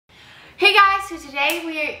So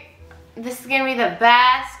today this is gonna be the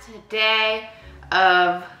best day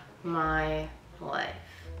of my life.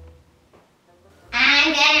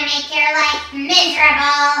 I'm gonna make your life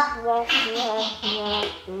miserable. I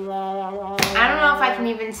don't know if I can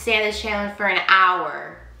even stand this challenge for an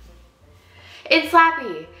hour. It's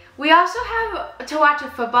Slappy. We also have to watch a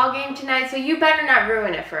football game tonight, so you better not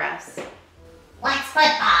ruin it for us. What's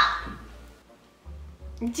football?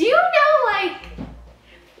 Do you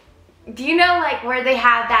know like where they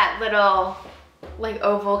have that little like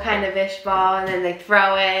oval kind of ish ball and then they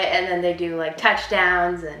throw it and then they do like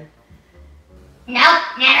touchdowns and... Nope,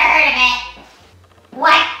 never heard of it.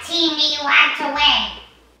 What team do you want to win?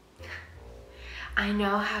 I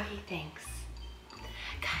know how he thinks.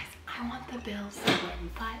 Guys, I want the Bills to win,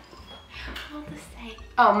 but I'll just say...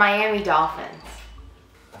 Oh, Miami Dolphins.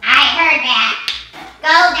 I heard that.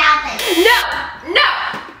 Go Dolphins.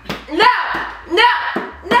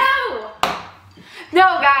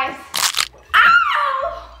 No, guys.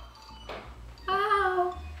 Ow!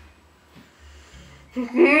 Ow.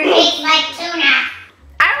 Tastes like tuna.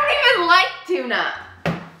 I don't even like tuna.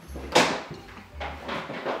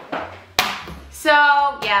 So,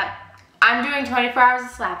 yeah, I'm doing 24 hours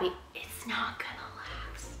of Slappy. It's not gonna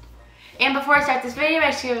last. And before I start this video,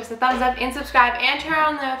 make sure you give us a thumbs up and subscribe and turn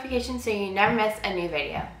on the notifications so you never miss a new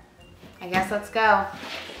video. I guess let's go.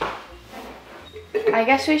 I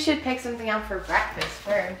guess we should pick something out for breakfast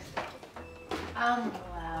first.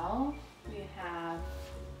 Well, we have...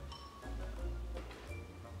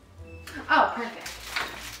 Oh, perfect.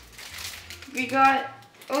 We got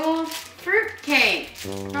old fruitcake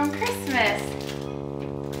from Christmas.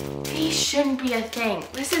 These shouldn't be a thing.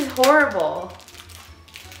 This is horrible.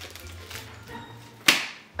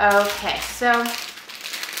 Okay, so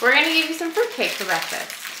we're gonna give you some fruitcake for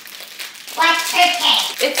breakfast. What's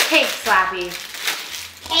fruitcake? It's cake, Slappy.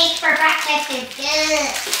 Cake for breakfast is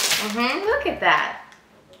good. Look at that.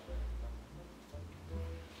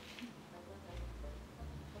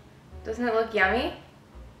 Doesn't it look yummy?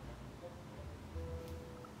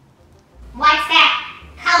 What's that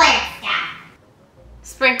colored stuff?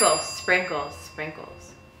 Sprinkles, sprinkles,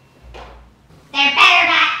 sprinkles. There better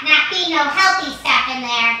not be no healthy stuff in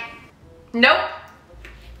there. Nope.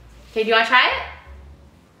 Okay, do you want to try it?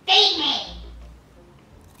 Feed me.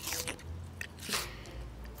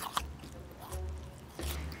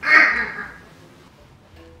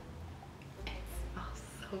 It smells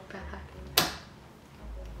so bad.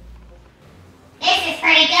 This is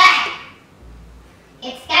pretty good.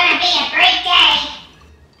 It's gonna be a great day.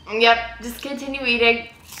 Yep, just continue eating.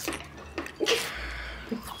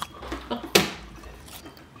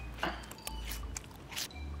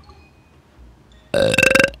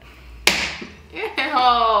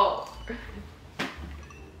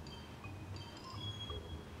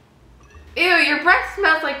 Ew, your breath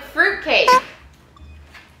smells like fruitcake.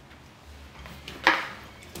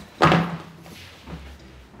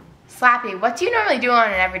 Slappy, what do you normally do on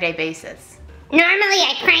an everyday basis? Normally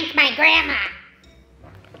I prank my grandma.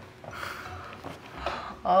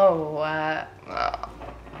 Oh,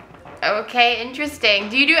 okay, interesting.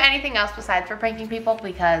 Do you do anything else besides for pranking people?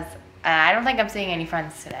 Because I don't think I'm seeing any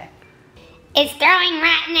friends today. Is throwing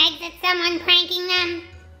rotten eggs at someone pranking them?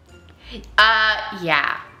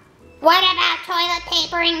 Yeah. What about toilet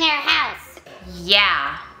papering their house?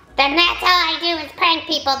 Yeah. Then that's all I do is prank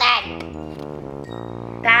people then.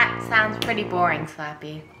 That sounds pretty boring,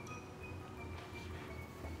 Slappy.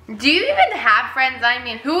 Do you even have friends? I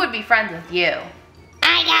mean, who would be friends with you?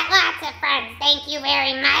 I got lots of friends, thank you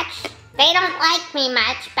very much. They don't like me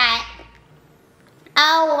much, but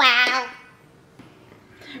oh well.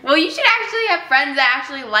 Well, you should actually have friends that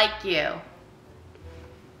actually like you.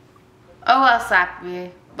 Oh well,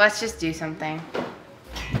 Slappy. Let's just do something.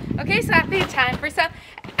 Okay, Slappy, time for some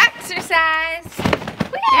exercise.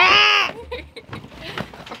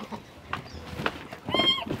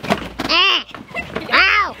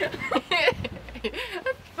 Ow!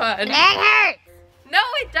 That's fun. That hurts! No,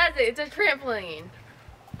 it doesn't. It's a trampoline.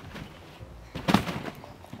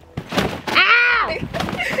 Ow!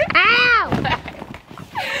 Ow!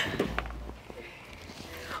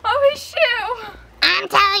 Oh, his shoe. I'm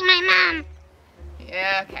telling my mom.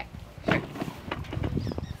 Yeah, okay. Sure.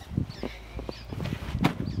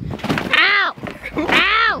 Ow!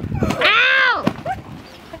 Ow! Ow!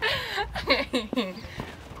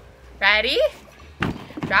 Ready?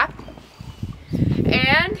 Drop.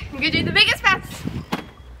 And you can do the biggest bounce.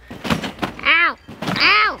 Ow!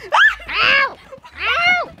 Ow! Ow!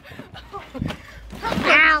 Ow!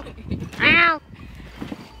 Ow! Ow!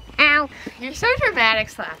 Ow! You're so dramatic,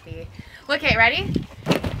 Slappy. Okay, ready?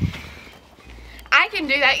 I can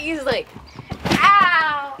do that easily.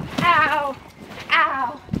 Ow! Ow!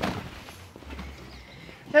 Ow!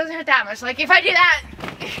 Doesn't hurt that much. Like if I do that.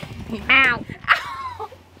 Ow. Ow!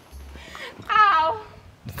 Ow!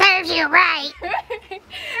 Serves you right. Hey,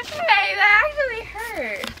 that actually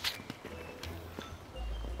hurt.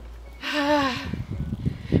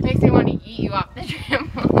 Makes me want to eat you off the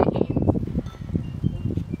trampoline.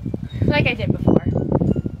 Like I did before.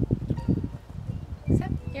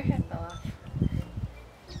 Except your head fell off.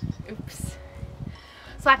 Oops.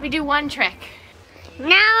 Slappy, do one trick.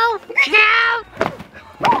 No. No.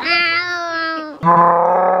 Ow.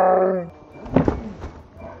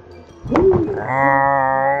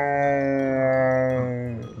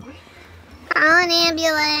 Call an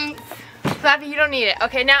ambulance. Slappy, you don't need it.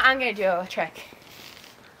 Okay, now I'm gonna do a trick.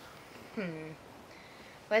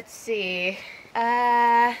 Let's see.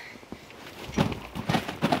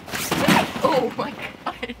 Oh my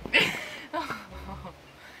god.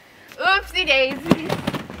 Oopsie daisy.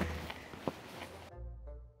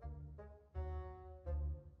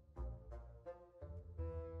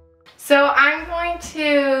 So I'm going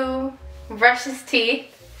to brush his teeth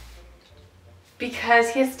because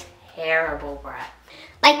he has terrible breath.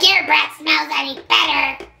 Like your breath smells any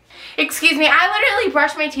better. Excuse me, I literally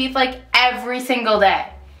brush my teeth like every single day.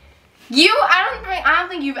 I don't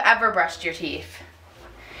think you've ever brushed your teeth.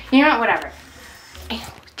 You know what, whatever.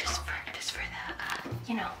 Just for the, just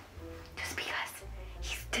because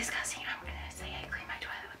he's disgusting, I'm gonna say I clean my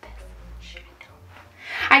toilet with this. Shh, no.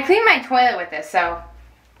 I clean my toilet with this, so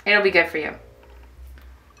it'll be good for you.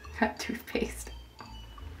 Toothpaste.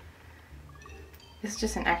 This is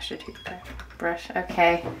just an extra toothbrush.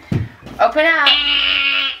 Okay. Open up.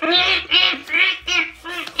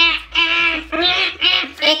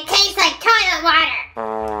 It tastes like toilet water.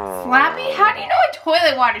 Slappy, how do you know what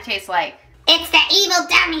toilet water tastes like? It's the evil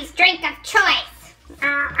dummy's drink of choice.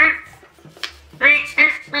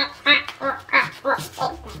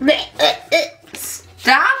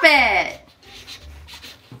 Stop it!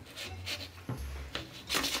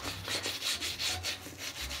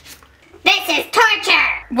 This is torture.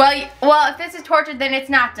 Well, if this is torture, then it's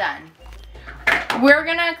not done. We're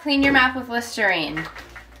gonna clean your mouth with Listerine.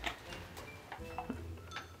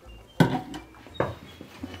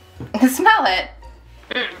 Smell it.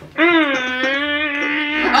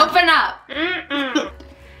 Open up.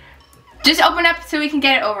 Just open up so we can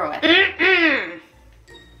get it over with.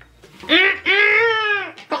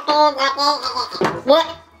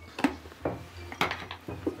 What?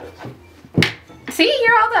 See,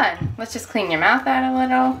 you're all done. Let's just clean your mouth out a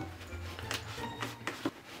little.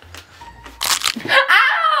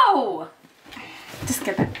 Ow! Just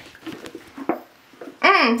get that.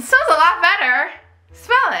 Smells a lot better.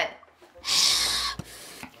 Smell it.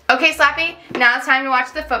 Okay, Slappy, now it's time to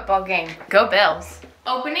watch the football game. Go Bills.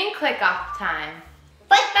 Opening click-off time.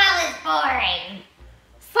 Football is boring.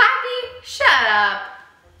 Slappy, shut up.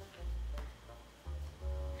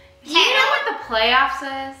 Do you know what the playoffs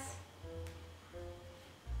is?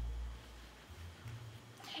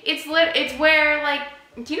 It's where, like,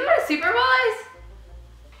 do you know what a Super Bowl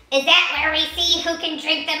is? Is that where we see who can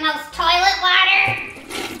drink the most toilet water?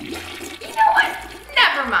 You know what?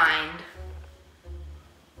 Never mind.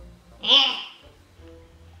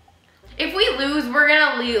 If we lose, we're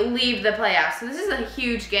gonna leave the playoffs. So this is a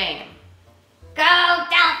huge game. Go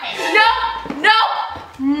Dolphins! No! No!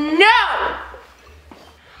 No!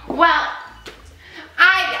 Well,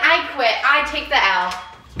 I quit. I take the L.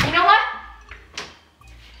 You know what?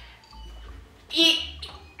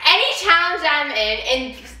 Any challenge I'm in,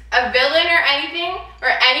 and a villain or anything, or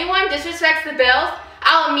anyone disrespects the Bills,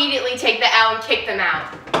 I'll immediately take the L and kick them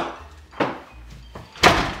out.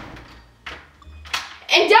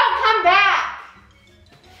 And don't come back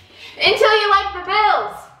until you like the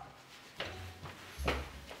Bills.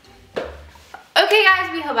 Okay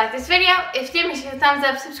guys, we hope you liked this video. If you did, make sure to thumbs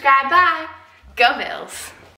up, subscribe, bye. Go Bills.